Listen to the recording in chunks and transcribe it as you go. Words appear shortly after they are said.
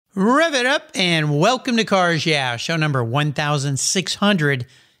Rev it up and welcome to Cars Yeah, show number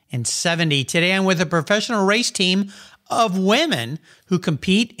 1670. Today I'm with a professional race team of women who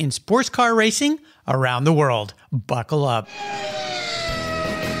compete in sports car racing around the world. Buckle up.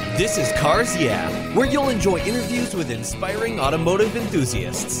 This is Cars Yeah, where you'll enjoy interviews with inspiring automotive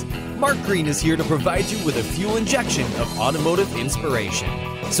enthusiasts. Mark Green is here to provide you with a fuel injection of automotive inspiration.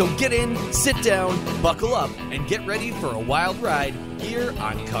 So get in, sit down, buckle up, and get ready for a wild ride here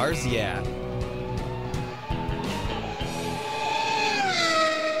on Cars Yeah.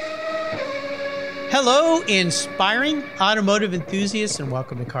 Hello, inspiring automotive enthusiasts, and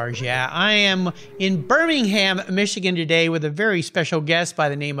welcome to Cars Yeah. I am in Birmingham, Michigan today with a very special guest by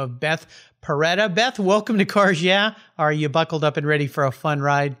the name of Beth Paretta. Beth, welcome to Cars Yeah. Are you buckled up and ready for a fun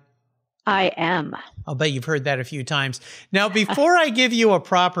ride? I am. I'll bet you've heard that a few times. Now, before I give you a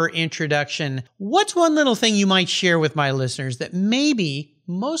proper introduction, what's one little thing you might share with my listeners that maybe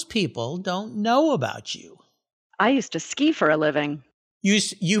most people don't know about you? I used to ski for a living.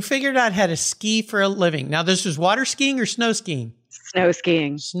 You figured out how to ski for a living. Now, this was water skiing or snow skiing? Snow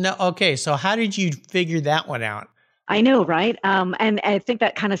skiing. Okay, so how did you figure that one out? I know, right? And I think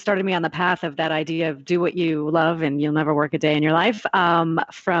that kind of started me on the path of that idea of do what you love and you'll never work a day in your life.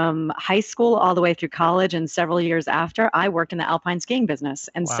 From high school all the way through college and several years after, I worked in the alpine skiing business.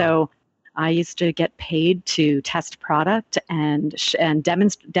 And So I used to get paid to test product and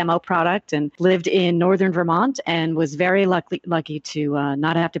demo product, and lived in northern Vermont and was very lucky to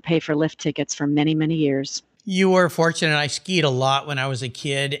not have to pay for lift tickets for many, many years. You were fortunate. I skied a lot when I was a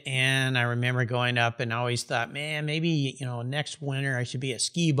kid, and I remember going up and always thought, man, maybe, next winter I should be a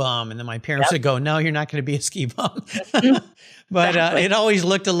ski bum. And then my parents would go, no, you're not going to be a ski bum. But it always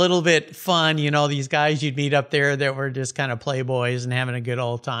looked a little bit fun. These guys you'd meet up there that were just kind of playboys and having a good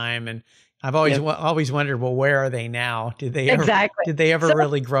old time. And I've always wondered, well, where are they now? Did they ever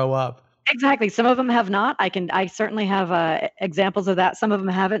really grow up? Exactly. Some of them have not. I certainly have examples of that. Some of them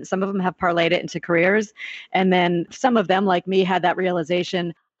haven't. Some of them have parlayed it into careers. And then some of them, like me, had that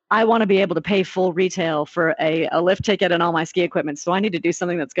realization, I want to be able to pay full retail for a lift ticket and all my ski equipment. So I need to do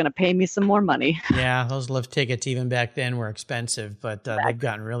something that's going to pay me some more money. Yeah, those lift tickets even back then were expensive, but they've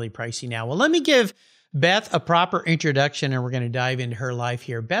gotten really pricey now. Well, let me give Beth a proper introduction, and we're going to dive into her life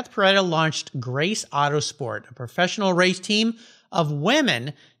here. Beth Paretta launched Grace Autosport, a professional race team of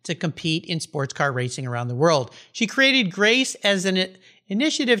women to compete in sports car racing around the world. She created Grace as an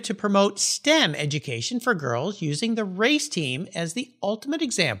initiative to promote STEM education for girls, using the race team as the ultimate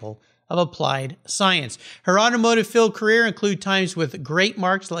example of applied science. Her automotive-filled career includes times with great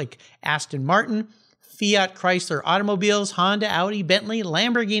marques like Aston Martin, Fiat Chrysler Automobiles, Honda, Audi, Bentley,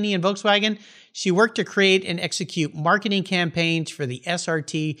 Lamborghini, and Volkswagen. She worked to create and execute marketing campaigns for the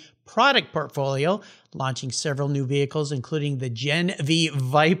SRT product portfolio, launching several new vehicles, including the Gen V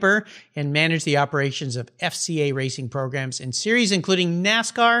Viper, and managed the operations of FCA racing programs and series, including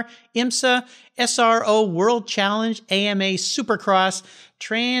NASCAR, IMSA, SRO World Challenge, AMA Supercross,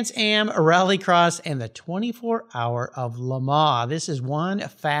 Trans Am Rallycross, and the 24 Hour of Le Mans. This is one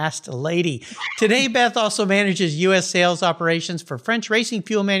fast lady. Today, Beth also manages U.S. sales operations for French racing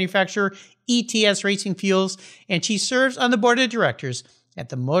fuel manufacturer ETS Racing Fuels, and she serves on the board of directors at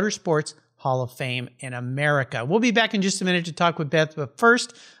the Motorsports Hall of Fame in America. We'll be back in just a minute to talk with Beth, but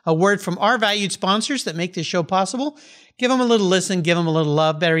first, a word from our valued sponsors that make this show possible. Give them a little listen, give them a little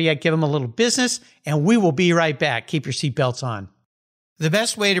love, better yet, give them a little business, and we will be right back. Keep your seatbelts on. The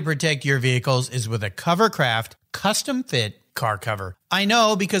best way to protect your vehicles is with a Covercraft custom-fit car cover. I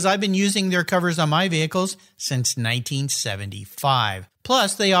know because I've been using their covers on my vehicles since 1975.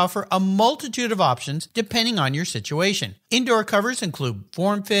 Plus, they offer a multitude of options depending on your situation. Indoor covers include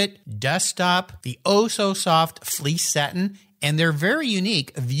Form Fit, Dust Stop, the oh-so-soft fleece satin, and their very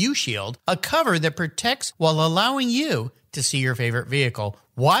unique View Shield, a cover that protects while allowing you to see your favorite vehicle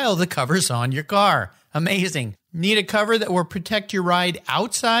while the cover's on your car. Amazing. Need a cover that will protect your ride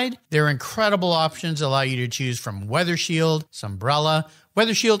outside? Their incredible options allow you to choose from Weather Shield, Sunbrella,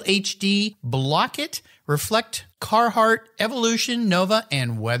 Weather Shield HD, Block It, Reflect, Carhartt, Evolution, Nova,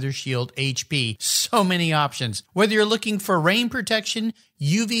 and Weather Shield HP. So many options. Whether you're looking for rain protection,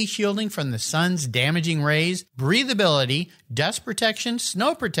 UV shielding from the sun's damaging rays, breathability, dust protection,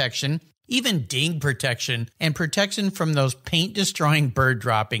 snow protection, even ding protection, and protection from those paint-destroying bird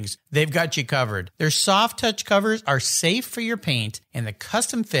droppings, they've got you covered. Their soft touch covers are safe for your paint, and the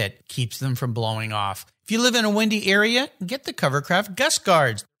custom fit keeps them from blowing off. If you live in a windy area, get the Covercraft Gust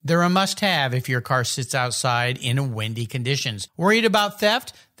Guards. They're a must-have if your car sits outside in windy conditions. Worried about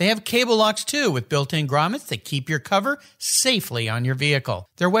theft? They have cable locks too, with built-in grommets that keep your cover safely on your vehicle.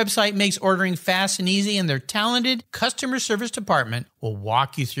 Their website makes ordering fast and easy, and their talented customer service department will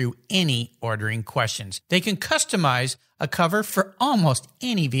walk you through any ordering questions. They can customize a cover for almost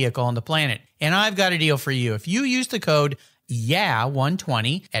any vehicle on the planet. And I've got a deal for you. If you use the code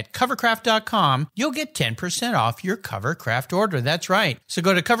YEAH120 at covercraft.com, you'll get 10% off your Covercraft order. That's right. So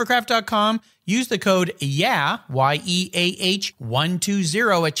go to covercraft.com, use the code YEAH, YEAH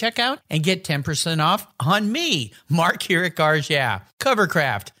 120 at checkout, and get 10% off on me, Mark here at Cars Yeah.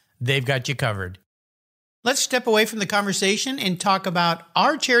 Covercraft, they've got you covered. Let's step away from the conversation and talk about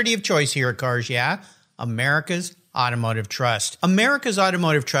our charity of choice here at Cars Yeah, America's Automotive Trust. America's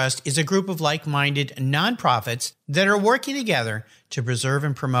Automotive Trust is a group of like-minded nonprofits that are working together to preserve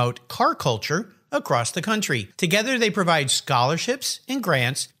and promote car culture across the country. Together, they provide scholarships and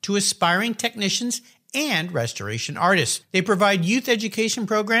grants to aspiring technicians and restoration artists. They provide youth education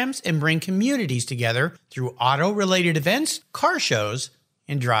programs and bring communities together through auto-related events, car shows,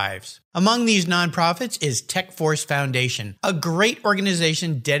 and drives. Among these nonprofits is TechForce Foundation, a great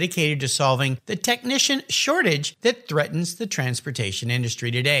organization dedicated to solving the technician shortage that threatens the transportation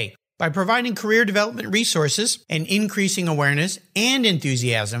industry today. By providing career development resources and increasing awareness and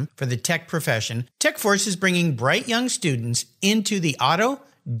enthusiasm for the tech profession, TechForce is bringing bright young students into the auto,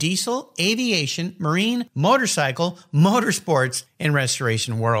 diesel, aviation, marine, motorcycle, motorsports, and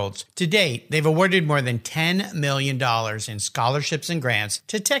restoration worlds. To date, they've awarded more than $10 million in scholarships and grants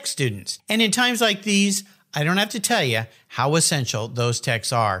to tech students. And in times like these, I don't have to tell you how essential those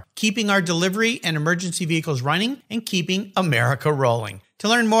techs are, keeping our delivery and emergency vehicles running and keeping America rolling. To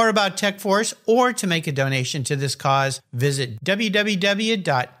learn more about TechForce or to make a donation to this cause, visit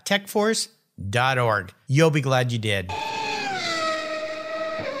www.techforce.org. You'll be glad you did.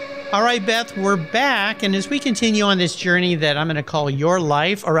 All right, Beth, we're back. And as we continue on this journey that I'm going to call your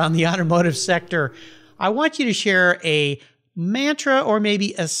life around the automotive sector, I want you to share a mantra or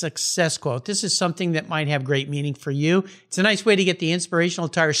maybe a success quote. This is something that might have great meaning for you. It's a nice way to get the inspirational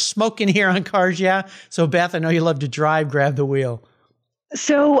tires smoking here on Cars Yeah. So, Beth, I know you love to drive. Grab the wheel.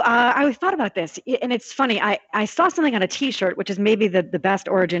 So I thought about this, and it's funny. I saw something on a T-shirt, which is maybe the best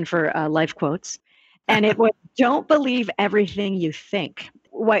origin for life quotes. And it was, don't believe everything you think.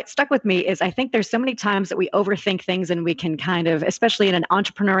 What stuck with me is I think there's so many times that we overthink things, and we can kind of, especially in an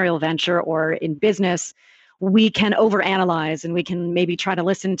entrepreneurial venture or in business, we can overanalyze, and we can maybe try to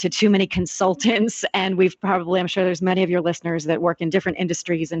listen to too many consultants. And I'm sure there's many of your listeners that work in different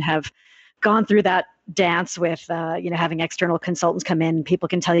industries and have gone through that dance with, having external consultants come in. People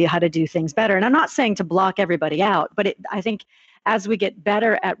can tell you how to do things better. And I'm not saying to block everybody out, but I think as we get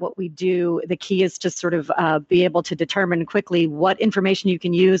better at what we do, the key is to sort of be able to determine quickly what information you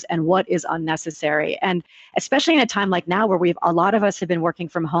can use and what is unnecessary. And especially in a time like now where a lot of us have been working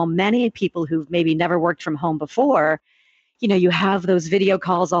from home, many people who've maybe never worked from home before, you have those video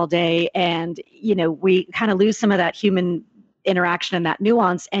calls all day, and, we kind of lose some of that human interaction and that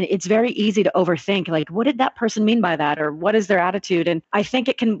nuance. And it's very easy to overthink, like, what did that person mean by that? Or what is their attitude? And I think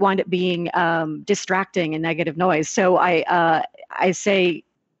it can wind up being distracting and negative noise. So I say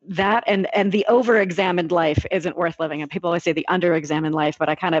that and the over-examined life isn't worth living. And people always say the under-examined life, but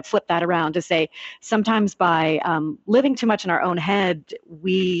I kind of flip that around to say sometimes by living too much in our own head,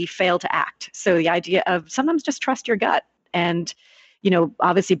 we fail to act. So the idea of sometimes just trust your gut and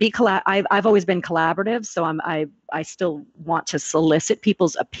obviously I've always been collaborative, so I still want to solicit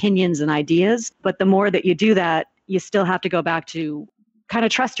people's opinions and ideas. But the more that you do that, you still have to go back to kind of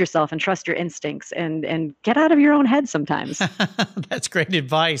trust yourself and trust your instincts and get out of your own head sometimes. That's great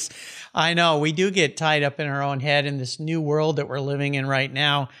advice. I know we do get tied up in our own head in this new world that we're living in right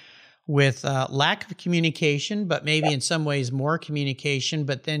now, with lack of communication, but maybe in some ways more communication.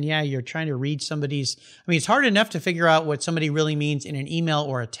 But then, you're trying to read it's hard enough to figure out what somebody really means in an email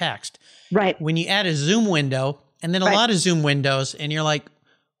or a text. Right. When you add a Zoom window and then a lot of Zoom windows, and you're like,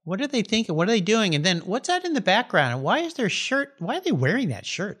 what are they thinking? What are they doing? And then what's that in the background? And why are they wearing that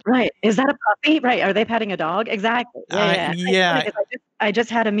shirt? Right. Is that a puppy? Right. Are they petting a dog? Exactly. Yeah. I just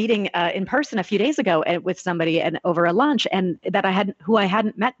had a meeting in person a few days ago with somebody and over a lunch, and who I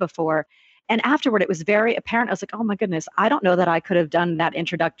hadn't met before. And afterward, it was very apparent. I was like, oh my goodness, I don't know that I could have done that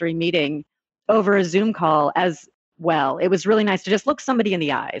introductory meeting over a Zoom call as well. It was really nice to just look somebody in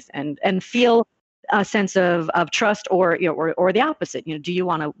the eyes and feel a sense of trust, or the opposite. Do you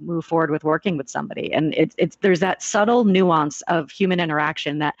want to move forward with working with somebody? And there's that subtle nuance of human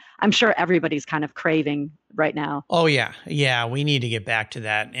interaction that I'm sure everybody's kind of craving right now. Oh yeah. Yeah. We need to get back to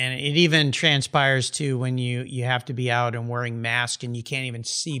that. And it even transpires to when you have to be out and wearing masks and you can't even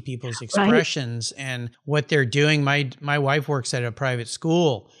see people's expressions and what they're doing. My wife works at a private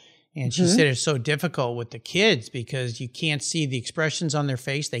school and she said it's so difficult with the kids because you can't see the expressions on their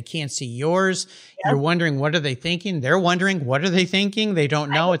face. They can't see yours. You're wondering, what are they thinking? They're wondering, what are they thinking? They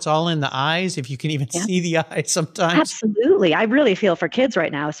don't know. It's all in the eyes, if you can even see the eyes sometimes. Absolutely. I really feel for kids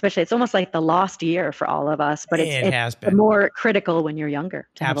right now, especially. It's almost like the lost year for all of us, but It has been more critical when you're younger.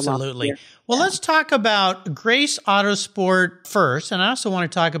 Absolutely. Well, let's talk about Grace Autosport first. And I also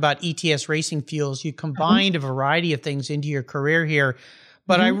want to talk about ETS Racing Fuels. You combined a variety of things into your career here.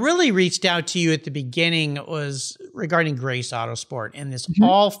 But I really reached out to you at the beginning was regarding Grace Autosport and this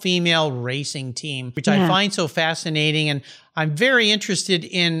all-female racing team, which I find so fascinating. And I'm very interested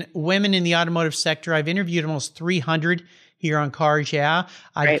in women in the automotive sector. I've interviewed almost 300 here on Cars Yeah.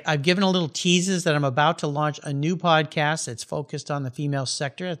 I've given a little teases that I'm about to launch a new podcast that's focused on the female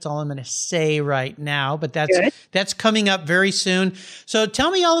sector. That's all I'm going to say right now, but that's coming up very soon. So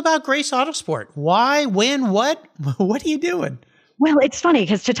tell me all about Grace Autosport. Why, when, what are you doing? Well, it's funny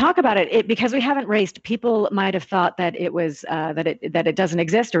because to talk about it, because we haven't raced, people might have thought that it was that it doesn't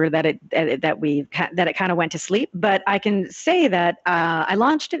exist or that it kind of went to sleep. But I can say that I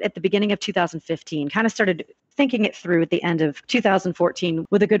launched it at the beginning of 2015. Kind of started thinking it through at the end of 2014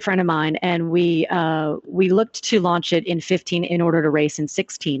 with a good friend of mine, and we looked to launch it in 15 in order to race in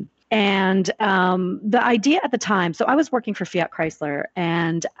 16. And the idea at the time, so I was working for Fiat Chrysler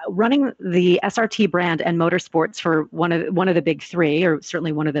and running the SRT brand and motorsports for one of the big three, or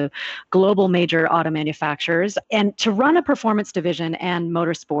certainly one of the global major auto manufacturers. And to run a performance division and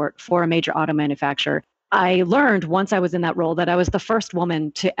motorsport for a major auto manufacturer, I learned once I was in that role that I was the first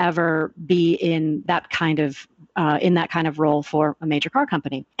woman to ever be in that kind of role for a major car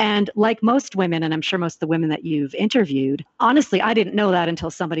company. And like most women, and I'm sure most of the women that you've interviewed, honestly, I didn't know that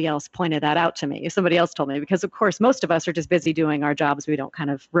until somebody else pointed that out to me. Somebody else told me, because of course, most of us are just busy doing our jobs. We don't kind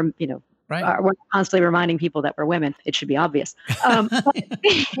of, we're constantly reminding people that we're women. It should be obvious. But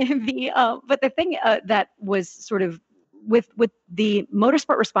the thing that was sort of with the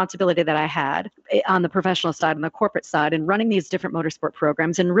motorsport responsibility that I had on the professional side and the corporate side and running these different motorsport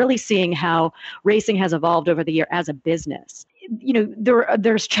programs and really seeing how racing has evolved over the year as a business. You know,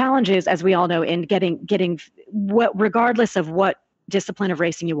 there's challenges, as we all know, in getting what, regardless of what discipline of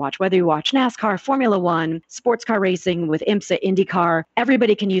racing you watch, whether you watch NASCAR, Formula One, sports car racing with IMSA, IndyCar,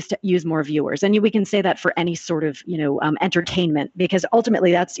 everybody can use more viewers. And we can say that for any sort of, entertainment, because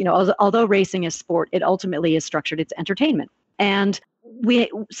ultimately that's, although racing is sport, it ultimately is structured, it's entertainment. And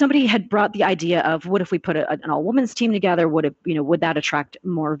somebody had brought the idea of, what if we put an all-women's team together? Would that attract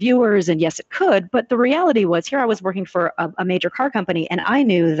more viewers? And yes, it could. But the reality was, here I was working for a major car company, and I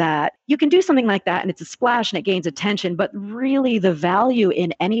knew that you can do something like that, and it's a splash, and it gains attention. But really, the value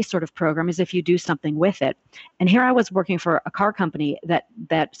in any sort of program is if you do something with it. And here I was working for a car company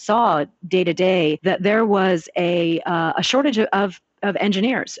that saw day to day that there was a shortage of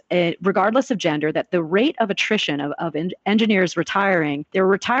engineers, regardless of gender, that the rate of attrition of engineers retiring, they're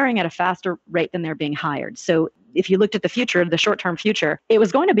retiring at a faster rate than they're being hired. So if you looked at the future, the short-term future, it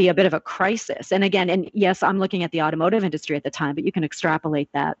was going to be a bit of a crisis. And again, and yes, I'm looking at the automotive industry at the time, but you can extrapolate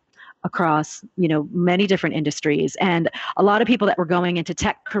that across, many different industries. And a lot of people that were going into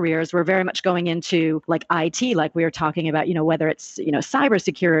tech careers were very much going into like IT, like we were talking about, whether it's,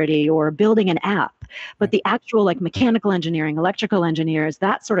 cybersecurity or building an app, but the actual like mechanical engineering, electrical engineers,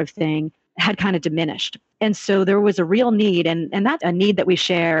 that sort of thing had kind of diminished. And so there was a real need, and that's a need that we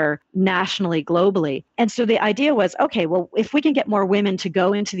share nationally, globally. And so the idea was, okay, well, if we can get more women to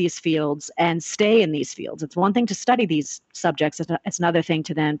go into these fields and stay in these fields, it's one thing to study these subjects, it's another thing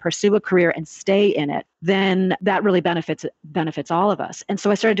to then pursue a career and stay in it, then that really benefits all of us. And so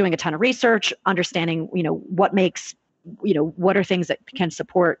I started doing a ton of research, understanding, what makes what are things that can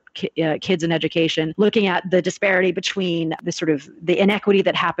support kids in education, looking at the disparity between the inequity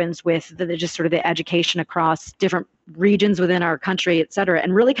that happens with the education across different regions within our country, et cetera,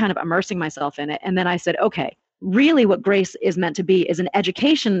 and really kind of immersing myself in it. And then I said, okay, really what Grace is meant to be is an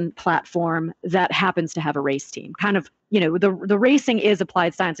education platform that happens to have a race team. Kind of, the racing is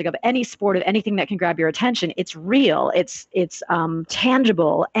applied science. Like of any sport, of anything that can grab your attention, it's real, it's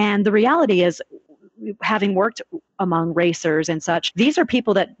tangible. And the reality is, having worked among racers and such, these are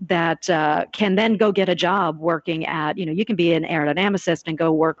people that can then go get a job working at, you can be an aerodynamicist and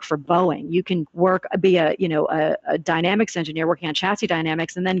go work for Boeing. You can be a dynamics engineer working on chassis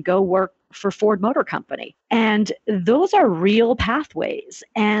dynamics and then go work for Ford Motor Company. And those are real pathways.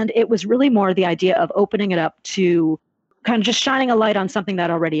 And it was really more the idea of opening it up to kind of just shining a light on something that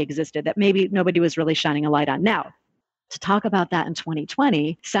already existed that maybe nobody was really shining a light on. Now, to talk about that in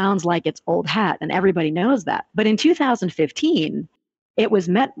 2020 sounds like it's old hat and everybody knows that. But in 2015, it was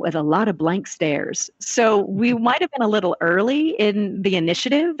met with a lot of blank stares. So we might have been a little early in the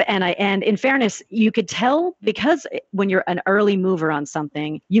initiative. And in fairness, you could tell, because when you're an early mover on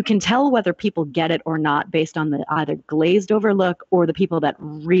something, you can tell whether people get it or not based on the either glazed over look or the people that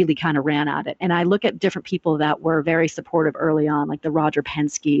really kind of ran at it. And I look at different people that were very supportive early on, like the Roger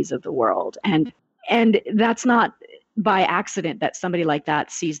Penske's of the world. And that's not by accident that somebody like that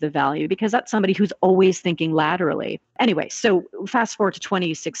sees the value, because that's somebody who's always thinking laterally. Anyway, so fast forward to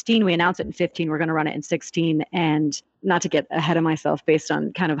 2016, we announced it in 15, we're going to run it in 16. And not to get ahead of myself based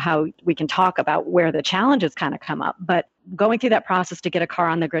on kind of how we can talk about where the challenges kind of come up, but going through that process to get a car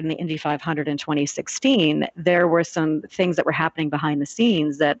on the grid in the Indy 500 in 2016, there were some things that were happening behind the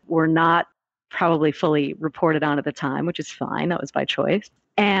scenes that were not probably fully reported on at the time, which is fine. That was by choice.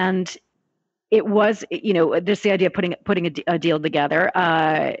 And it was, just the idea of putting a deal together.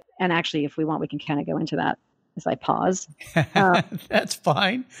 And actually, if we want, we can kind of go into that as I pause. That's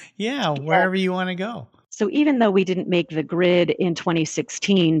fine. Yeah, wherever you want to go. So even though we didn't make the grid in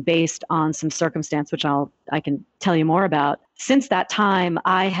 2016 based on some circumstance, which I can tell you more about, since that time,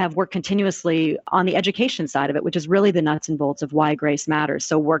 I have worked continuously on the education side of it, which is really the nuts and bolts of why Grace matters.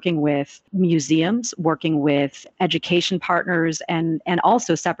 So working with museums, working with education partners, and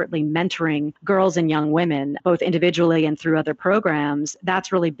also separately mentoring girls and young women, both individually and through other programs,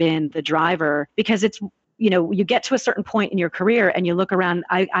 that's really been the driver, because it's, you get to a certain point in your career and you look around.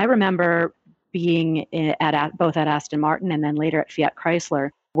 I remember being both at Aston Martin and then later at Fiat Chrysler,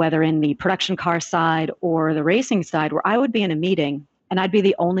 whether in the production car side or the racing side, where I would be in a meeting and I'd be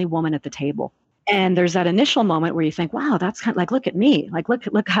the only woman at the table. And there's that initial moment where you think, wow, that's kind of like, look at me, like,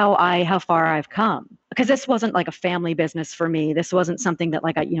 look how far I've come. Because this wasn't like a family business for me. This wasn't something that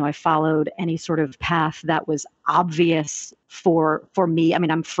I followed any sort of path that was obvious for me. I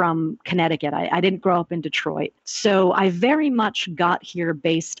mean, I'm from Connecticut. I didn't grow up in Detroit. So I very much got here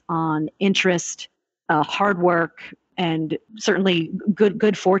based on interest, hard work, and certainly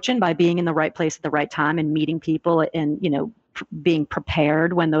good fortune by being in the right place at the right time and meeting people and, being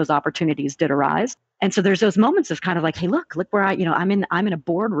prepared when those opportunities did arise. And so there's those moments of kind of like, hey, look where I'm in a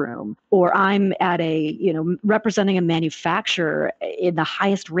boardroom, or I'm at representing a manufacturer in the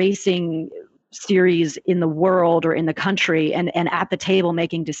highest racing series in the world or in the country, and at the table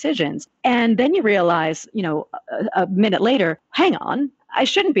making decisions. And then you realize, a minute later, hang on, I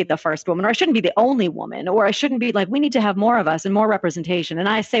shouldn't be the first woman, or I shouldn't be the only woman, or I shouldn't be we need to have more of us and more representation. And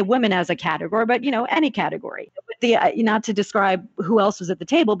I say women as a category, but any category. Not to describe who else was at the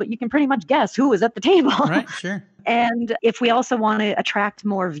table, but you can pretty much guess who was at the table. Right, sure. And if we also want to attract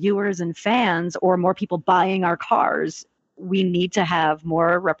more viewers and fans, or more people buying our cars, we need to have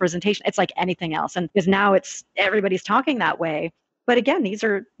more representation. It's like anything else. And because now everybody's talking that way. But again, these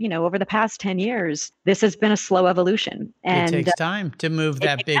are, over the past 10 years, this has been a slow evolution. And it takes time to move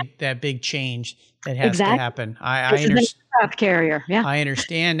that big change that has to happen. I understand. Craft carrier. Yeah. I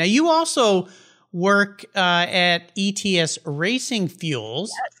understand. Now, you also work at ETS Racing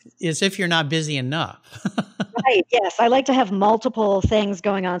Fuels, as if you're not busy enough. Right. Yes. I like to have multiple things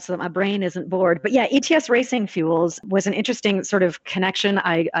going on so that my brain isn't bored. But yeah, ETS Racing Fuels was an interesting sort of connection.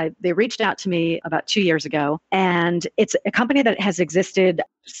 They reached out to me about 2 years ago, and it's a company that has existed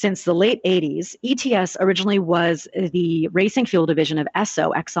since the late 80s. ETS originally was the racing fuel division of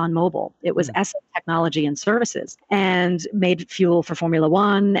Esso, ExxonMobil. It was Esso Technology and Services, and made fuel for Formula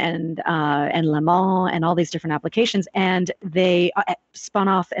One and Le Mans and all these different applications. And they spun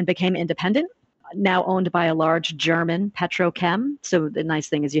off and became independent, now owned by a large German petrochem. So the nice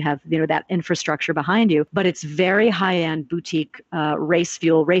thing is you have that infrastructure behind you, but it's very high-end boutique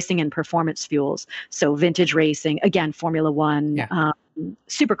racing and performance fuels. So vintage racing, again, Formula One,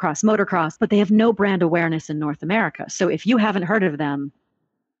 Supercross, motocross, but they have no brand awareness in North America. So if you haven't heard of them,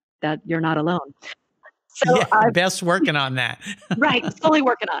 that you're not alone. So Beth's working on that. Right. Slowly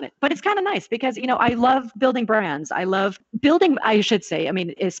working on it. But it's kind of nice because, I love building brands. I love building, I should say,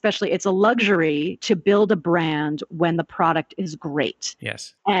 especially it's a luxury to build a brand when the product is great.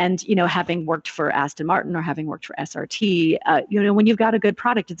 Yes. And, having worked for Aston Martin or having worked for SRT, when you've got a good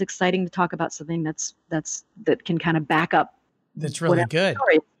product, it's exciting to talk about something that can kind of back up. That's really good.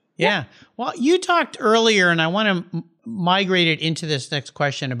 Yeah. Well, you talked earlier, and I want to migrate it into this next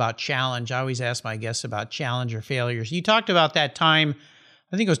question about challenge. I always ask my guests about challenge or failures. You talked about that time,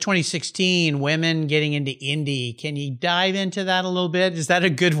 I think it was 2016, women getting into Indy. Can you dive into that a little bit? Is that a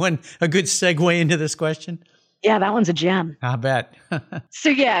good one, a good segue into this question? Yeah, that one's a gem. I bet. So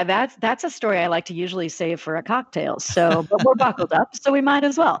yeah, that's a story I like to usually save for a cocktail. So, but we're buckled up, so we might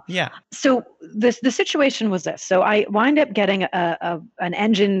as well. Yeah. So the situation was this. So I wind up getting an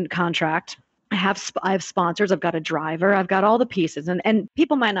engine contract. I have sponsors. I've got a driver. I've got all the pieces. And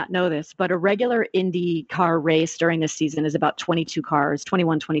people might not know this, but a regular Indy car race during this season is about 22 cars on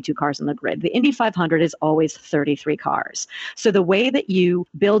the grid. The Indy 500 is always 33 cars. So the way that you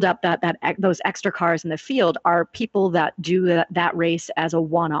build up those extra cars in the field are people that do that race as a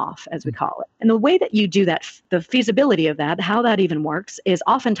one-off, as we call it. And the way that you do that, the feasibility of that, how that even works, is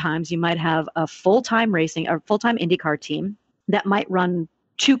oftentimes you might have a full-time IndyCar team that might run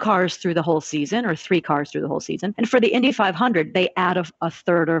 2 cars through the whole season or 3 cars through the whole season. And for the Indy 500, they add a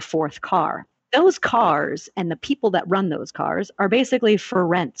third or fourth car. Those cars and the people that run those cars are basically for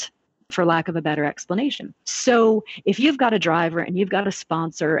rent, for lack of a better explanation. So if you've got a driver and you've got a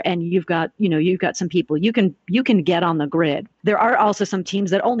sponsor and you've got some people, you can get on the grid. There are also some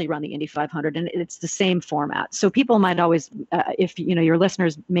teams that only run the Indy 500, and it's the same format. So people might always, if your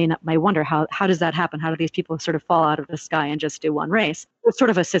listeners may wonder how does that happen? How do these people sort of fall out of the sky and just do one race? There's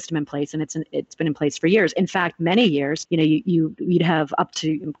sort of a system in place, and it's been in place for years. In fact, many years, you'd have up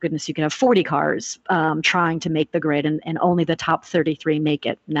to, you could have 40 cars trying to make the grid, and only the top 33 make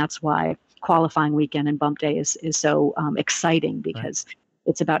it, and that's why qualifying weekend and bump day is so exciting, because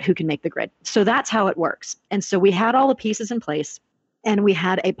it's about who can make the grid. So that's how it works. And so we had all the pieces in place, and we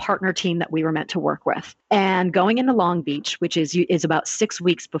had a partner team that we were meant to work with. And going into Long Beach, which is about 6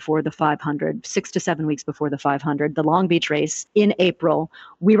 weeks before the 500, 6 to 7 weeks before the 500, the Long Beach race in April,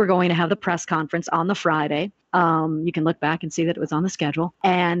 we were going to have the press conference on the Friday. You can look back and see that it was on the schedule.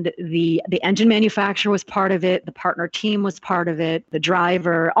 And the engine manufacturer was part of it. The partner team was part of it. The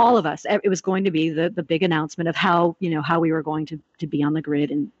driver, all of us. It was going to be the big announcement of how we were going to be on the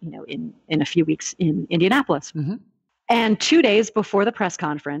grid in a few weeks in Indianapolis. Mm-hmm. And 2 days before the press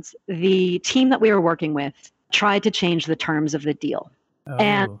conference, the team that we were working with tried to change the terms of the deal. Oh.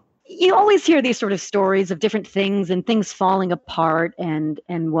 And you always hear these sort of stories of different things and things falling apart and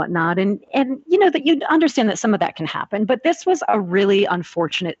whatnot. And that you understand that some of that can happen. But this was a really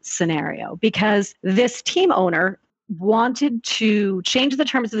unfortunate scenario, because this team owner wanted to change the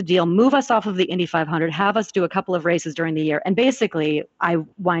terms of the deal, move us off of the Indy 500, have us do a couple of races during the year. And basically, I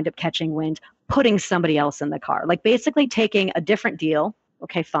wind up catching wind, putting somebody else in the car, like basically taking a different deal.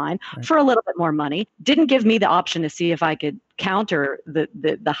 Okay, fine. Right. For a little bit more money. Didn't give me the option to see if I could counter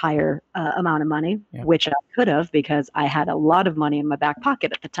the higher amount of money, which I could have, because I had a lot of money in my back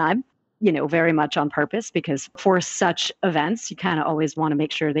pocket at the time, very much on purpose, because for such events, you kind of always want to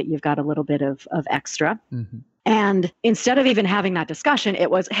make sure that you've got a little bit of extra. Mm-hmm. And instead of even having that discussion,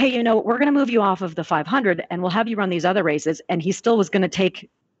 it was, hey, we're going to move you off of the 500 and we'll have you run these other races. And he still was going to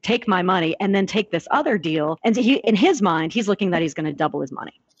take my money and then take this other deal. And so in his mind, he's looking that he's going to double his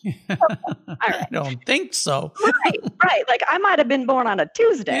money. Okay, all right. I don't think so. Right. Like I might have been born on a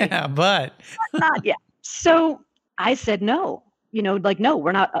Tuesday. Yeah, but not yet. So I said, no, no,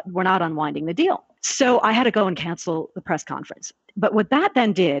 we're not unwinding the deal. So I had to go and cancel the press conference. But what that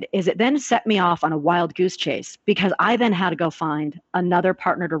then did is it then set me off on a wild goose chase, because I then had to go find another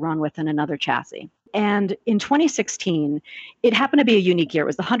partner to run with in another chassis. And in 2016, it happened to be a unique year. It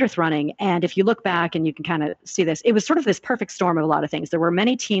was the 100th running. And if you look back and you can kind of see this, it was sort of this perfect storm of a lot of things. There were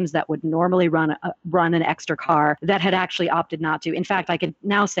many teams that would normally run an extra car that had actually opted not to. In fact, I can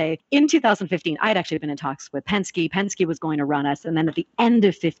now say in 2015, I had actually been in talks with Penske. Penske was going to run us. And then at the end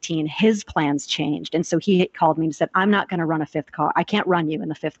of 15, his plans changed. And so he called me and said, I'm not going to run a 5th car. I can't run you in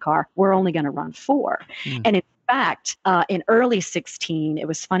the 5th car. We're only going to run 4. And in fact, in early 16, it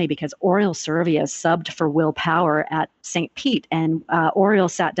was funny because Oriol Servia subbed for Will Power at St. Pete, and Oriol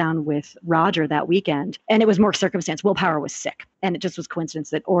sat down with Roger that weekend, and it was more circumstance. Will Power was sick, and it just was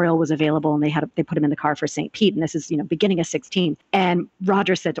coincidence that Oriol was available, and they put him in the car for St. Pete, and this is beginning of 16. And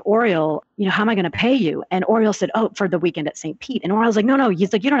Roger said to Oriol, how am I going to pay you? And Oriol said, oh, for the weekend at St. Pete. And Oriol's like, no.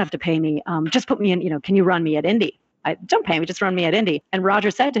 He's like, you don't have to pay me. Just put me in. Can you run me at Indy? Don't pay me, just run me at Indy. And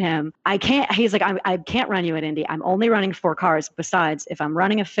Roger said to him, I can't. He's like, I can't run you at Indy. I'm only running 4 cars. Besides, if I'm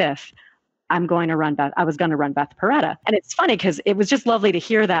running a 5th, I was going to run Beth Paretta. And it's funny because it was just lovely to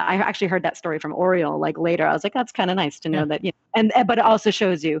hear that. I actually heard that story from Oriol later. I was like, that's kind of nice to know that. But it also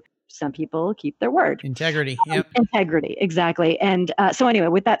shows you some people keep their word. Integrity. Yep. Integrity, exactly. And so anyway,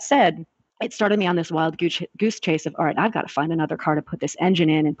 with that said, it started me on this wild goose chase of, all right, I've got to find another car to put this engine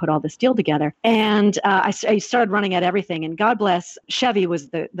in and put all this deal together. And I started running at everything. And God bless, Chevy was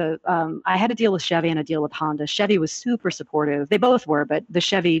I had a deal with Chevy and a deal with Honda. Chevy was super supportive. They both were, but the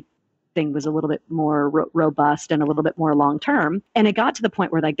Chevy thing was a little bit more robust and a little bit more long-term. And it got to the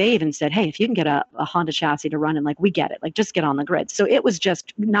point where like they even said, hey, if you can get a Honda chassis to run, and like, we get it, like just get on the grid. So it was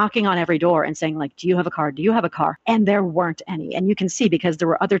just knocking on every door and saying like, do you have a car? Do you have a car? And there weren't any. And you can see, because there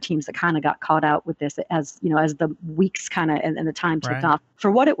were other teams that kind of got caught out with this as, you know, as the weeks kind of and the time ticked off.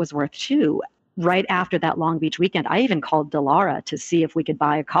 For what it was worth too, right after that Long Beach weekend, I even called Dallara to see if we could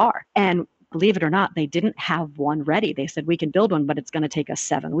buy a car. And believe it or not, they didn't have one ready. They said, we can build one, but it's going to take us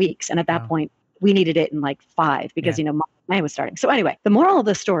 7 weeks. And at that point, we needed it in like 5 because, you know, May was starting. So anyway, the moral of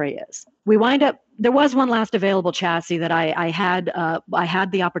the story is we wind up, there was one last available chassis that I had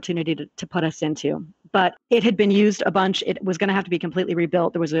the opportunity to put us into, but it had been used a bunch. It was going to have to be completely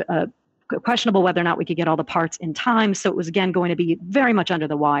rebuilt. There was a questionable whether or not we could get all the parts in time. So it was, again, going to be very much under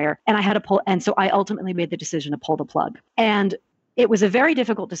the wire. And I had to pull. And so I ultimately made the decision to pull the plug. And it was a very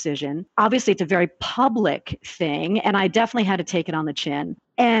difficult decision. Obviously, it's a very public thing, and I definitely had to take it on the chin.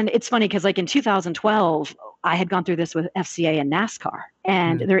 And it's funny because like in 2012, I had gone through this with FCA and NASCAR.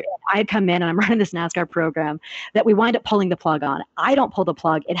 And I had come in and I'm running this NASCAR program that we wind up pulling the plug on. I don't pull the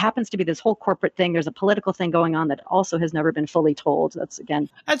plug. It happens to be this whole corporate thing. There's a political thing going on that also has never been fully told.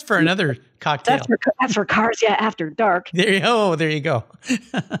 That's for another cocktail. That's for cars, after dark. There you go.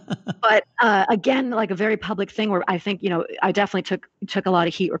 But again, like a very public thing where I think, you know, I definitely took a lot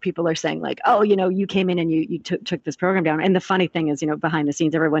of heat where people are saying like, oh, you know, you came in and you took this program down. And the funny thing is, you know, behind the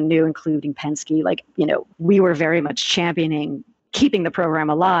scenes, everyone knew, including Penske, like, you know, we were very much championing keeping the program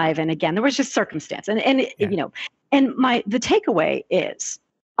alive. And again, there was just circumstance. You know, and the takeaway is,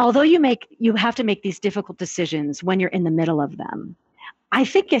 although you have to make these difficult decisions when you're in the middle of them, I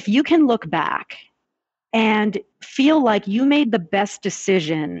think if you can look back and feel like you made the best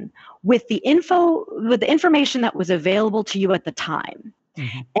decision with the information that was available to you at the time.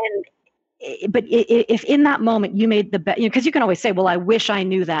 But if in that moment you made the best, you know, because you can always say, well, I wish I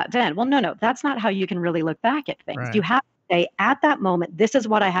knew that then. Well, no, that's not how you can really look back at things. Right. You have to say, at that moment, this is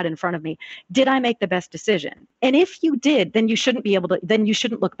what I had in front of me. Did I make the best decision? And if you did, then you shouldn't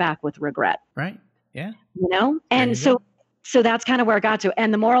look back with regret. Right. Yeah. You know? And so that's kind of where I got to.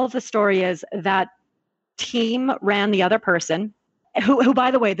 And the moral of the story is that team ran the other person who,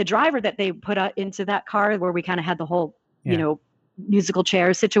 by the way, the driver that they put into that car where we kind of had the whole, you know, musical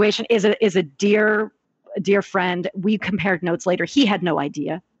chairs situation is a dear friend. We compared notes later. He had no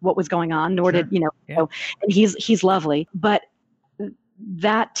idea what was going on, nor did, you know, and he's lovely. But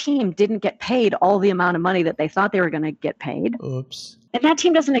that team didn't get paid all the amount of money that they thought they were going to get paid. Oops. And that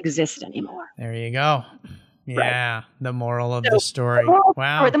team doesn't exist anymore. There you go. Yeah. Right. The moral of the story.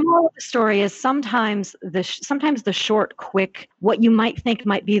 The moral of the story is sometimes the short, quick, what you might think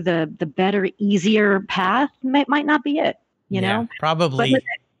might be the better, easier path might not be it. You know, probably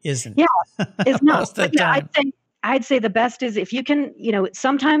isn't. Yeah, it's not. Most of the time. I'd say the best is if you can, you know,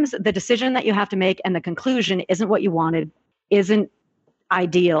 sometimes the decision that you have to make and the conclusion isn't what you wanted, isn't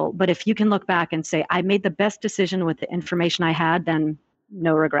ideal. But if you can look back and say, I made the best decision with the information I had, then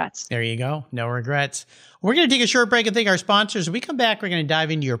no regrets. There you go. No regrets. We're going to take a short break and thank our sponsors. When we come back, we're going to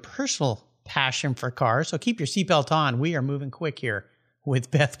dive into your personal passion for cars. So keep your seatbelt on. We are moving quick here with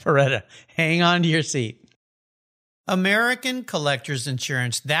Beth Paretta. Hang on to your seat. American Collectors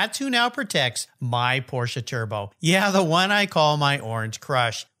Insurance. That's who now protects my Porsche Turbo. Yeah, the one I call my Orange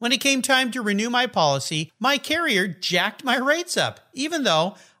Crush. When it came time to renew my policy, my carrier jacked my rates up, even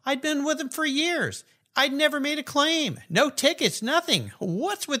though I'd been with them for years. I'd never made a claim. No tickets, nothing.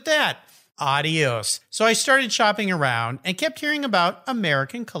 What's with that? Adios. So I started shopping around and kept hearing about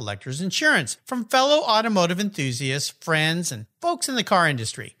American Collectors Insurance from fellow automotive enthusiasts, friends, and folks in the car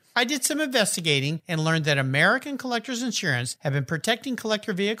industry. I did some investigating and learned that American Collectors Insurance have been protecting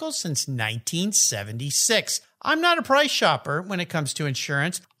collector vehicles since 1976. I'm not a price shopper when it comes to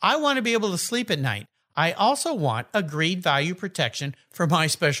insurance. I want to be able to sleep at night. I also want agreed value protection for my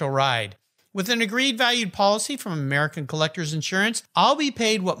special ride. With an agreed valued policy from American Collectors Insurance, I'll be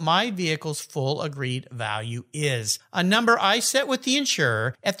paid what my vehicle's full agreed value is, a number I set with the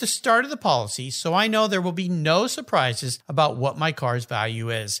insurer at the start of the policy so I know there will be no surprises about what my car's value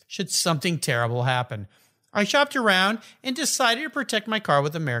is, should something terrible happen. I shopped around and decided to protect my car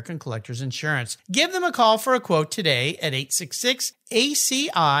with American Collectors Insurance. Give them a call for a quote today at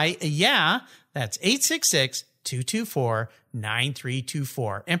 866-ACI. Yeah, that's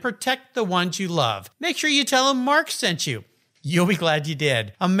 866-224-9324 and protect the ones you love. Make sure you tell them Mark sent you. You'll be glad you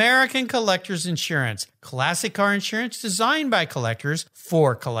did. American Collectors Insurance. Classic car insurance designed by collectors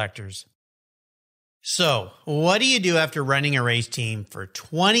for collectors. So, what do you do after running a race team for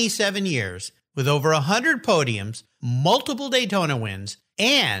 27 years with over 100 podiums, multiple Daytona wins,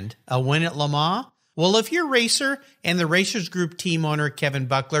 and a win at Le Mans? Well, if you're a racer and the Racers Group team owner Kevin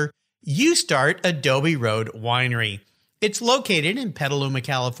Buckler, you start Adobe Road Winery. It's located in Petaluma,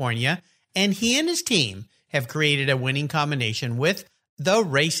 California, and he and his team have created a winning combination with the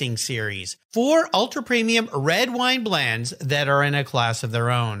Racing Series, 4 ultra-premium red wine blends that are in a class of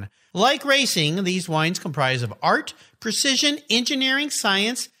their own. Like racing, these wines comprise of art, precision, engineering,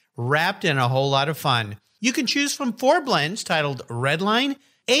 science, wrapped in a whole lot of fun. You can choose from 4 blends titled Redline,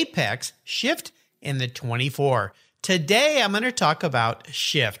 Apex, Shift, and the 24. Today, I'm going to talk about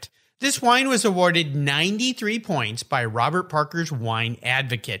Shift. This wine was awarded 93 points by Robert Parker's Wine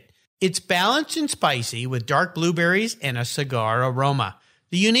Advocate. It's balanced and spicy with dark blueberries and a cigar aroma.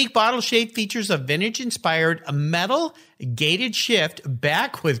 The unique bottle shape features a vintage-inspired metal gated shift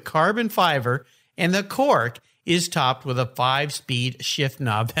back with carbon fiber, and the cork is topped with a 5-speed shift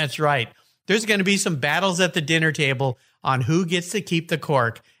knob. That's right. There's going to be some battles at the dinner table on who gets to keep the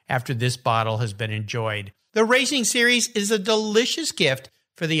cork after this bottle has been enjoyed. The Racing Series is a delicious gift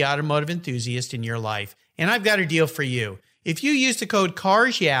for the automotive enthusiast in your life, and I've got a deal for you. If you use the code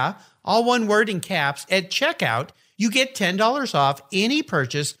CARSYEAH, all one word in caps, at checkout, you get $10 off any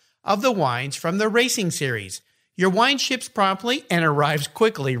purchase of the wines from the Racing Series. Your wine ships promptly and arrives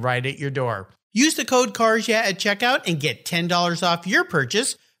quickly right at your door. Use the code CARSYEAH at checkout and get $10 off your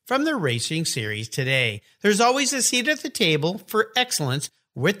purchase from the Racing Series today. There's always a seat at the table for excellence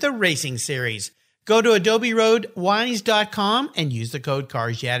with the Racing Series. Go to adoberoadwines.com and use the code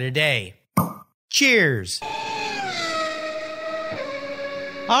CARSYEAH today. Cheers!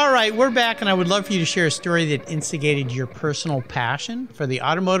 All right, we're back, and I would love for you to share a story that instigated your personal passion for the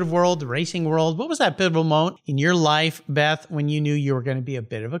automotive world, the racing world. What was that pivotal moment in your life, Beth, when you knew you were going to be a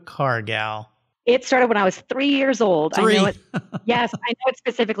bit of a car gal? It started when I was 3 years old. 3? I know it. Yes, I know it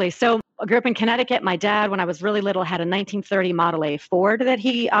specifically. So I grew up in Connecticut. My dad, when I was really little, had a 1930 Model A Ford that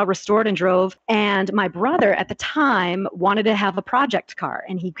he restored and drove. And my brother at the time wanted to have a project car.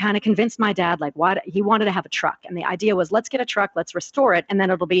 And he kind of convinced my dad, like, what he wanted to have a truck. And the idea was, let's get a truck, let's restore it, and then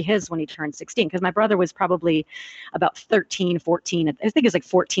it'll be his when he turns 16. Because my brother was probably about 13, 14. I think he was like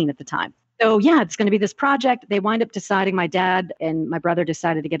 14 at the time. So yeah, it's going to be this project. They wind up deciding, my dad and my brother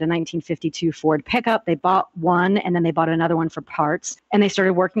decided to get a 1952 Ford pickup. They bought one and then they bought another one for parts, and they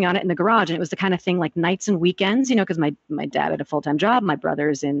started working on it in the garage. And it was the kind of thing like nights and weekends, you know, because my dad had a full-time job. My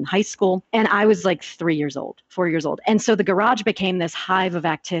brother's in high school, and I was like 4 years old. And so the garage became this hive of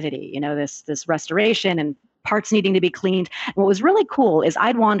activity, you know, this restoration and parts needing to be cleaned. And what was really cool is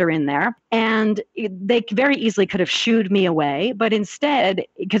I'd wander in there, and they very easily could have shooed me away. But instead,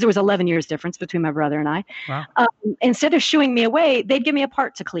 because there was 11 years difference between my brother and I, wow. Instead of shooing me away, they'd give me a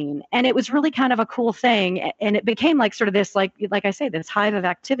part to clean. And it was really kind of a cool thing. And it became like sort of this, like I say, this hive of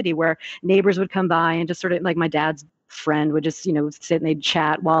activity where neighbors would come by and just sort of like my dad's friend would just, you know, sit and they'd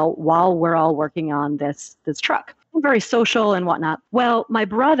chat while we're all working on this truck. Very social and whatnot. Well, my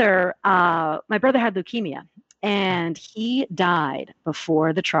brother had leukemia, and he died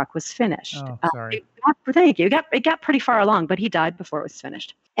before the truck was finished. Oh, sorry. Thank you. It got pretty far along, but he died before it was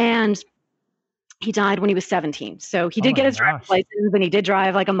finished. And he died when he was 17. So he did get his driver's license, and he did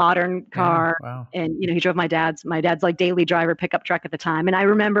drive like a modern car. Yeah, wow. And, you know, he drove my dad's like daily driver pickup truck at the time. And I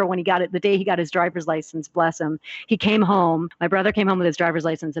remember when he got it, the day he got his driver's license, bless him, he came home. My brother came home with his driver's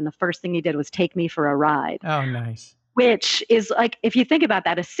license, and the first thing he did was take me for a ride. Oh, nice. Which is like, if you think about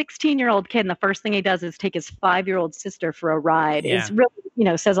that, a 16-year-old kid, and the first thing he does is take his 5-year-old sister for a ride, is really, you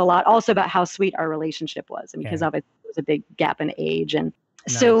know, says a lot also about how sweet our relationship was. And because obviously there was a big gap in age. And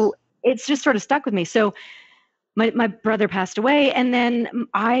so it's just sort of stuck with me. So my brother passed away, and then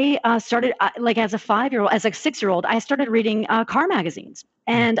I started, like as a 5-year-old, as a 6-year-old, I started reading car magazines.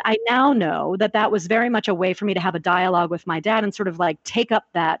 And I now know that was very much a way for me to have a dialogue with my dad and sort of like take up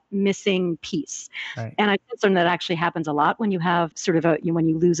that missing piece. Right. And I concern that actually happens a lot when you have sort of when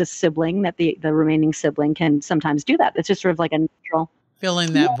you lose a sibling, that the remaining sibling can sometimes do that. It's just sort of like a natural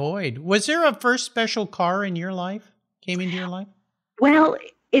filling that void. Was there a first special car in your life, came into your life? Well,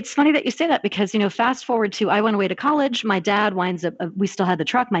 it's funny that you say that, because, you know, fast forward to, I went away to college. My dad winds up, we still had the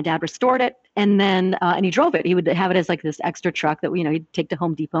truck. My dad restored it, and then, and he drove it. He would have it as like this extra truck that, you know, he'd take to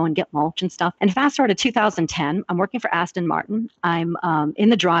Home Depot and get mulch and stuff. And fast forward to 2010, I'm working for Aston Martin. I'm in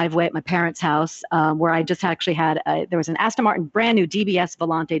the driveway at my parents' house, where I just actually had, there was an Aston Martin brand new DBS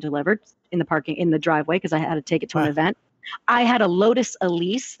Volante delivered in the driveway, because I had to take it to an event. I had a Lotus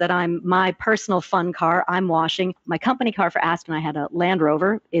Elise that my personal fun had I'm washing. My company car for Aston, I had a Land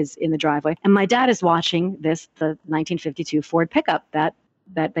Rover, is in the driveway. And my dad is watching the 1952 Ford pickup that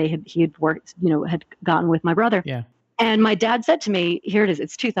he had worked, you know, had gotten with my brother. Yeah. And my dad said to me, here it is,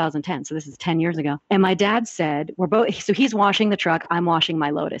 it's 2010, so this is 10 years ago. And my dad said, so he's washing the truck, I'm washing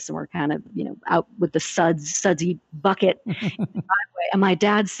my Lotus, and we're kind of, out with the sudsy bucket in the driveway. And my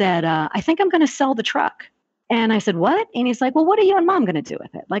dad said, I think I'm going to sell the truck. And I said, what? And he's like, well, what are you and mom going to do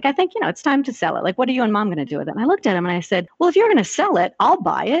with it? Like, I think, it's time to sell it. Like, what are you and mom going to do with it? And I looked at him and I said, well, if you're going to sell it, I'll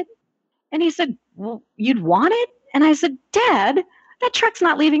buy it. And he said, well, you'd want it? And I said, Dad, that truck's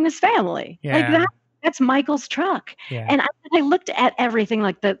not leaving this family. Yeah. Like that's Michael's truck. Yeah. And I looked at everything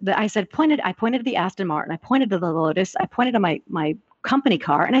like I said, I pointed to the Aston Martin, I pointed to the Lotus, I pointed to my company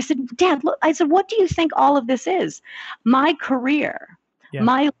car. And I said, Dad, look, I said, what do you think all of this is? My career,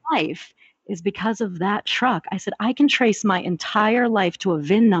 my life is because of that truck. I said, I can trace my entire life to a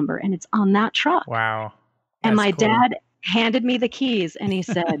VIN number and it's on that truck. Wow. And my cool. dad handed me the keys and he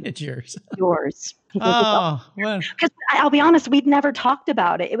said, it's yours. Yours. He goes, well. Because I'll be honest, we'd never talked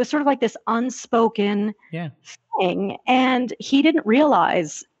about it. It was sort of like this unspoken thing. And he didn't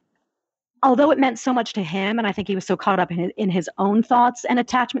realize, although it meant so much to him, and I think he was so caught up in his own thoughts and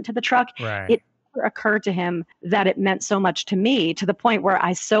attachment to the truck, it never occurred to him that it meant so much to me, to the point where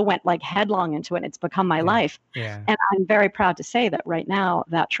I so went like headlong into it. And it's become my life. Yeah. And I'm very proud to say that right now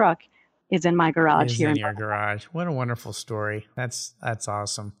that truck is in my garage here. In your garage. What a wonderful story. That's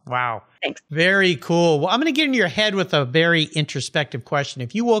awesome. Wow. Thanks. Very cool. Well, I'm going to get in your head with a very introspective question.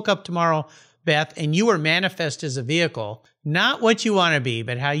 If you woke up tomorrow, Beth, and you were manifest as a vehicle, not what you want to be,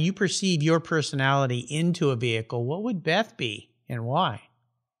 but how you perceive your personality into a vehicle, what would Beth be and why?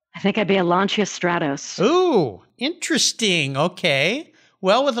 I think I'd be a Lancia Stratos. Ooh, interesting. Okay.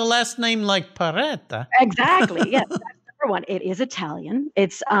 Well, with a last name like Paretta. Exactly. Yes. One, it is Italian.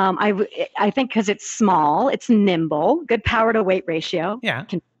 It's I think because it's small, it's nimble, good power to weight ratio. Yeah.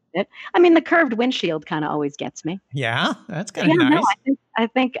 I mean, the curved windshield kind of always gets me. Yeah, that's kind of nice. No, I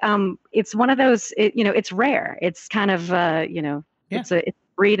think it's one of those. It's rare. It's kind of it's a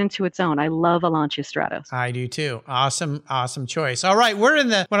breed into its own. I love a Lancia Stratos. I do too. Awesome choice. All right, we're in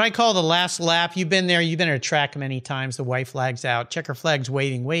what I call the last lap. You've been there. You've been at a track many times. The white flag's out. Checker flag's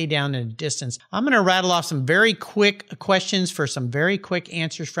waving way down in the distance. I'm going to rattle off some very quick questions for some very quick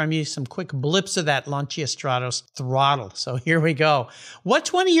answers from you. Some quick blips of that Lancia Stratos throttle. So here we go.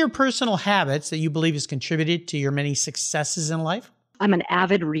 What's one of your personal habits that you believe has contributed to your many successes in life? I'm an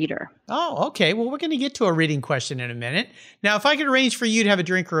avid reader. Oh, okay. Well, we're going to get to a reading question in a minute. Now, if I could arrange for you to have a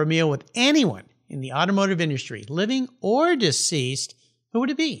drink or a meal with anyone in the automotive industry, living or deceased, who would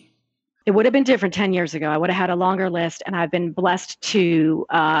it be? It would have been different 10 years ago. I would have had a longer list, and I've been blessed to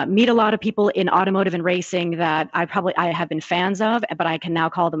meet a lot of people in automotive and racing that I have been fans of, but I can now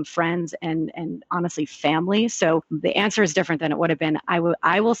call them friends and honestly family. So the answer is different than it would have been.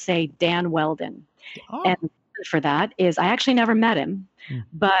 I will say Dan Weldon. Oh. And for that is I actually never met him,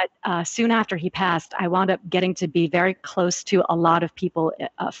 but soon after he passed, I wound up getting to be very close to a lot of people,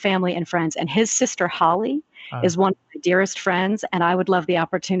 family and friends. And his sister Holly is one of my dearest friends, and I would love the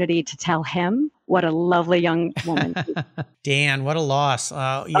opportunity to tell him what a lovely young woman. Dan, what a loss.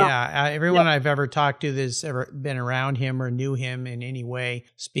 Everyone I've ever talked to that's ever been around him or knew him in any way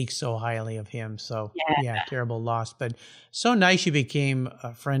speaks so highly of him. So terrible loss. But so nice you became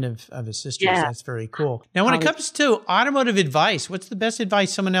a friend of his sister's. Yeah. That's very cool. Now, when it comes to automotive advice, what's the best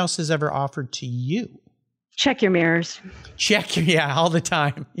advice someone else has ever offered to you? Check your mirrors. All the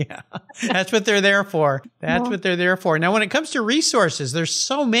time. Yeah. That's what they're there for. What they're there for. Now, when it comes to resources, there's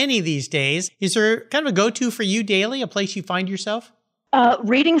so many these days. Is there kind of a go-to for you daily, a place you find yourself?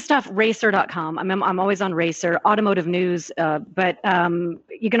 Reading stuff, racer.com. I'm always on Racer, automotive news, but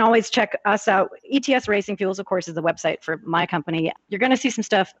you can always check us out. ETS Racing Fuels, of course, is the website for my company. You're going to see some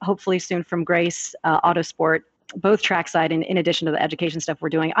stuff hopefully soon from Grace Autosport, both trackside and in addition to the education stuff we're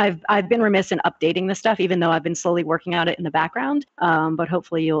doing. I've been remiss in updating this stuff, even though I've been slowly working on it in the background. But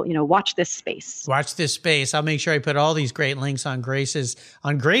hopefully you'll watch this space. Watch this space. I'll make sure I put all these great links on Grace's.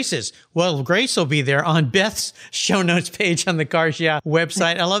 Well, Grace will be there on Beth's show notes page on the Cars Yeah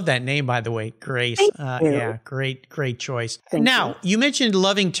website. I love that name, by the way, Grace. Yeah, great choice. Now, you mentioned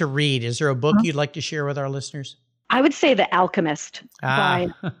loving to read. Is there a book you'd like to share with our listeners? I would say The Alchemist by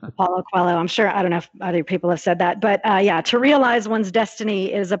Paulo Coelho. I'm sure, I don't know if other people have said that, but to realize one's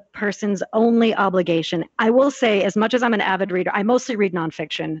destiny is a person's only obligation. I will say, as much as I'm an avid reader, I mostly read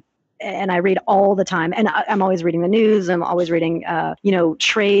nonfiction, and I read all the time. And I'm always reading the news. I'm always reading,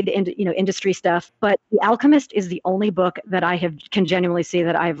 trade and, industry stuff. But The Alchemist is the only book that can genuinely see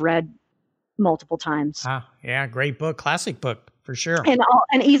that I've read multiple times. Yeah, great book, classic book. for sure. And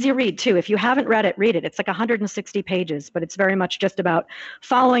an easy read too. If you haven't read it, read it. It's like 160 pages, but it's very much just about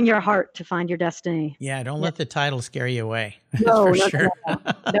following your heart to find your destiny. Yeah, don't let the title scare you away. No, for no, sure.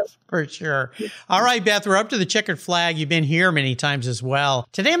 no. For sure. All right, Beth, we're up to the checkered flag. You've been here many times as well.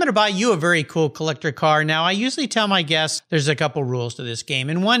 Today I'm going to buy you a very cool collector car. Now, I usually tell my guests there's a couple rules to this game,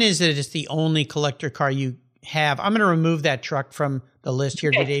 and one is that it's the only collector car you have. I'm going to remove that truck from the list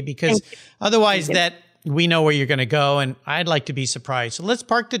here today because otherwise that we know where you're going to go, and I'd like to be surprised. So let's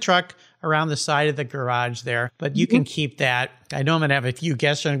park the truck around the side of the garage there, but you can keep that. I know I'm going to have a few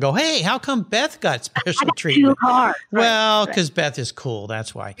guests and go, hey, how come Beth got special treatment? 2 cars. Well, because Beth is cool.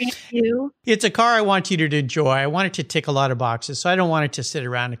 That's why. Thank you. It's a car I want you to enjoy. I want it to tick a lot of boxes, so I don't want it to sit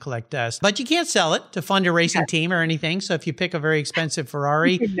around and collect dust. But you can't sell it to fund a racing team or anything. So if you pick a very expensive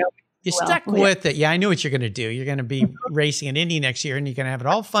Ferrari, you're stuck with it. Yeah, I knew what you're going to do. You're going to be racing in Indy next year, and you're going to have it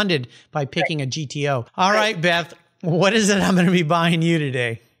all funded by picking a GTO. All right, Beth, what is it I'm going to be buying you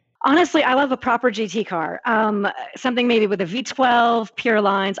today? Honestly, I love a proper GT car. Something maybe with a V12, pure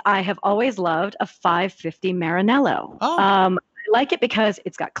lines. I have always loved a 550 Maranello. I like it because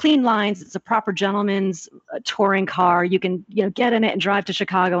it's got clean lines. It's a proper gentleman's touring car. You can, get in it and drive to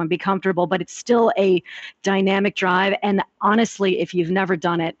Chicago and be comfortable, but it's still a dynamic drive. And honestly, if you've never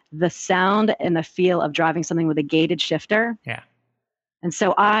done it, the sound and the feel of driving something with a gated shifter. Yeah. And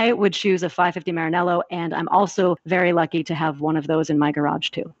so I would choose a 550 Maranello, and I'm also very lucky to have one of those in my garage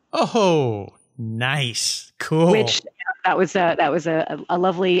too. Oh, nice. Cool. Which that was a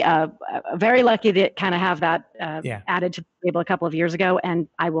lovely, very lucky to kind of have that added to the table a couple of years ago, and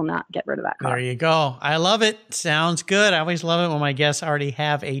I will not get rid of that car. There you go. I love it. Sounds good. I always love it when my guests already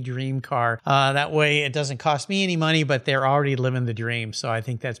have a dream car. That way it doesn't cost me any money, but they're already living the dream. So I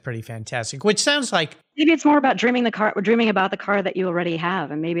think that's pretty fantastic, which sounds like maybe it's more about dreaming about the car that you already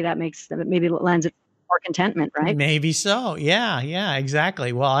have, and maybe that lends it more contentment, right? Maybe so. Yeah,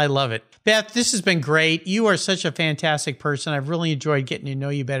 exactly. Well, I love it. Beth, this has been great. You are such a fantastic person. I've really enjoyed getting to know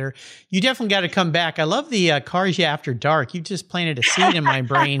you better. You definitely got to come back. I love the Cars Yeah After Dark. You just planted a seed in my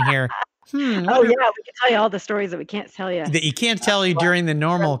brain here. Oh, yeah. We can tell you all the stories that we can't tell you. That you can't tell you during the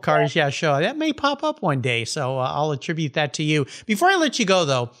normal Cars Yeah show. That may pop up one day, so I'll attribute that to you. Before I let you go,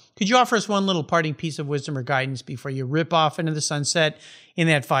 though, could you offer us one little parting piece of wisdom or guidance before you rip off into the sunset in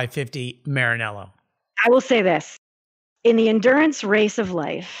that 550 Maranello? I will say this. In the endurance race of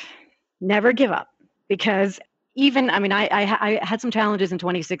life, never give up, because I had some challenges in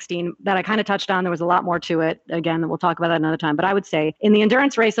 2016 that I kind of touched on. There was a lot more to it. Again, we'll talk about that another time. But I would say in the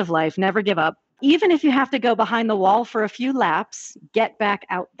endurance race of life, never give up. Even if you have to go behind the wall for a few laps, get back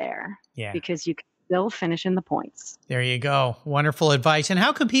out there. Yeah. Because you can still finish in the points. There you go. Wonderful advice. And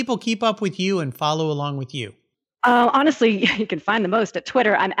how can people keep up with you and follow along with you? Honestly, you can find the most at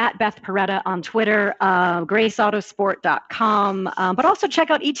Twitter. I'm at Beth Paretta on Twitter, graceautosport.com. But also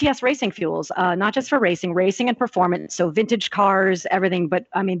check out ETS Racing Fuels, not just for racing and performance. So vintage cars, everything. But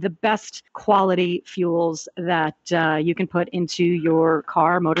the best quality fuels that you can put into your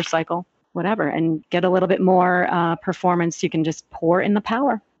car, motorcycle, whatever, and get a little bit more performance. You can just pour in the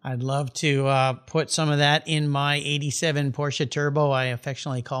power. I'd love to put some of that in my 87 Porsche Turbo I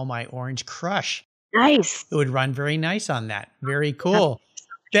affectionately call my Orange Crush. Nice. It would run very nice on that. Very cool.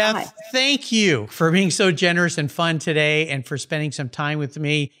 Beth, thank you for being so generous and fun today and for spending some time with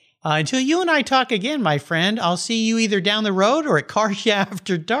me. Until you and I talk again, my friend, I'll see you either down the road or at Cars Yeah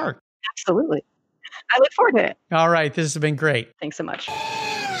After Dark. Absolutely. I look forward to it. All right. This has been great. Thanks so much.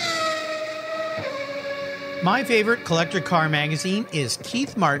 My favorite collector car magazine is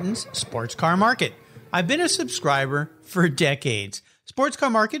Keith Martin's Sportscar Market. I've been a subscriber for decades.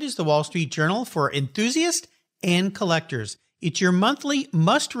 Sportscar Market is the Wall Street Journal for enthusiasts and collectors. It's your monthly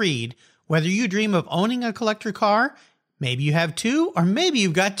must-read, whether you dream of owning a collector car, maybe you have 2, or maybe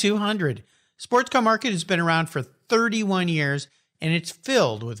you've got 200. Sportscar Market has been around for 31 years, and it's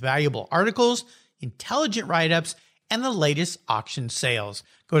filled with valuable articles, intelligent write-ups, and the latest auction sales.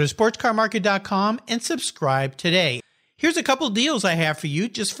 Go to sportscarmarket.com and subscribe today. Here's a couple deals I have for you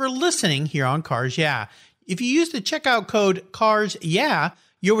just for listening here on Cars Yeah. If you use the checkout code CARSYEAH,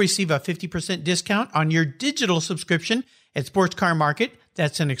 you'll receive a 50% discount on your digital subscription at Sportscar Market.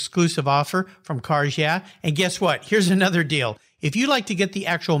 That's an exclusive offer from Cars Yeah. And guess what? Here's another deal. If you'd like to get the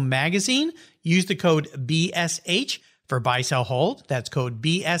actual magazine, use the code BSH for buy, sell, hold. That's code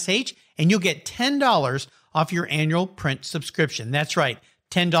BSH, and you'll get $10 off your annual print subscription. That's right,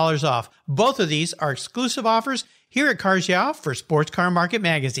 $10 off. Both of these are exclusive offers here at Cars Yeah for Sportscar Market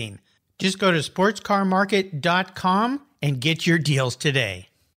Magazine. Just go to sportscarmarket.com and get your deals today.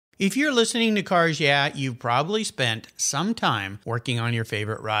 If you're listening to Cars Yeah, you've probably spent some time working on your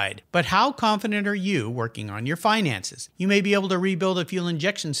favorite ride. But how confident are you working on your finances? You may be able to rebuild a fuel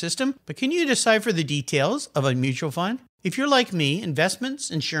injection system, but can you decipher the details of a mutual fund? If you're like me,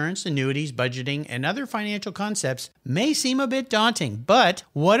 investments, insurance, annuities, budgeting, and other financial concepts may seem a bit daunting, but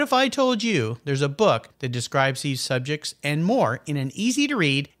what if I told you there's a book that describes these subjects and more in an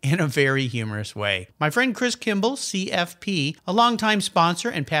easy-to-read and a very humorous way? My friend Chris Kimball, CFP, a longtime sponsor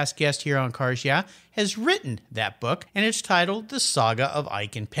and past guest here on Cars Yeah, has written that book, and it's titled The Saga of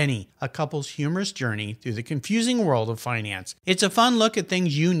Ike and Penny, a couple's humorous journey through the confusing world of finance. It's a fun look at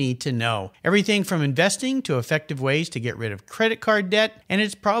things you need to know, everything from investing to effective ways to get rid of credit card debt, and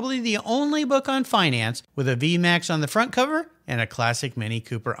it's probably the only book on finance with a VMAX on the front cover and a classic Mini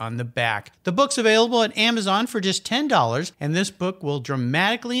Cooper on the back. The book's available at Amazon for just $10, and this book will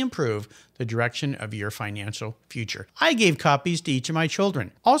dramatically improve the direction of your financial future. I gave copies to each of my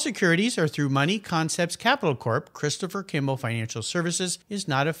children. All securities are through Money Concepts Capital Corp. Christopher Kimball Financial Services is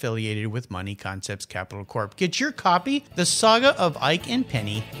not affiliated with Money Concepts Capital Corp. Get your copy, The Saga of Ike and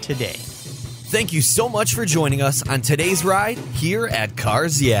Penny, today. Thank you so much for joining us on today's ride here at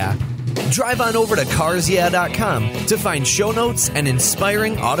Cars Yeah. Drive on over to carsyeah.com to find show notes and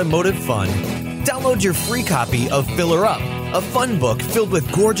inspiring automotive fun. Download your free copy of Filler Up, a fun book filled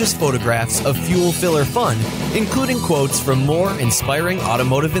with gorgeous photographs of fuel filler fun, including quotes from more inspiring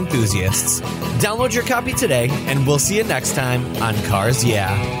automotive enthusiasts. Download your copy today, and we'll see you next time on Cars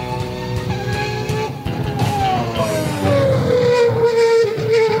Yeah.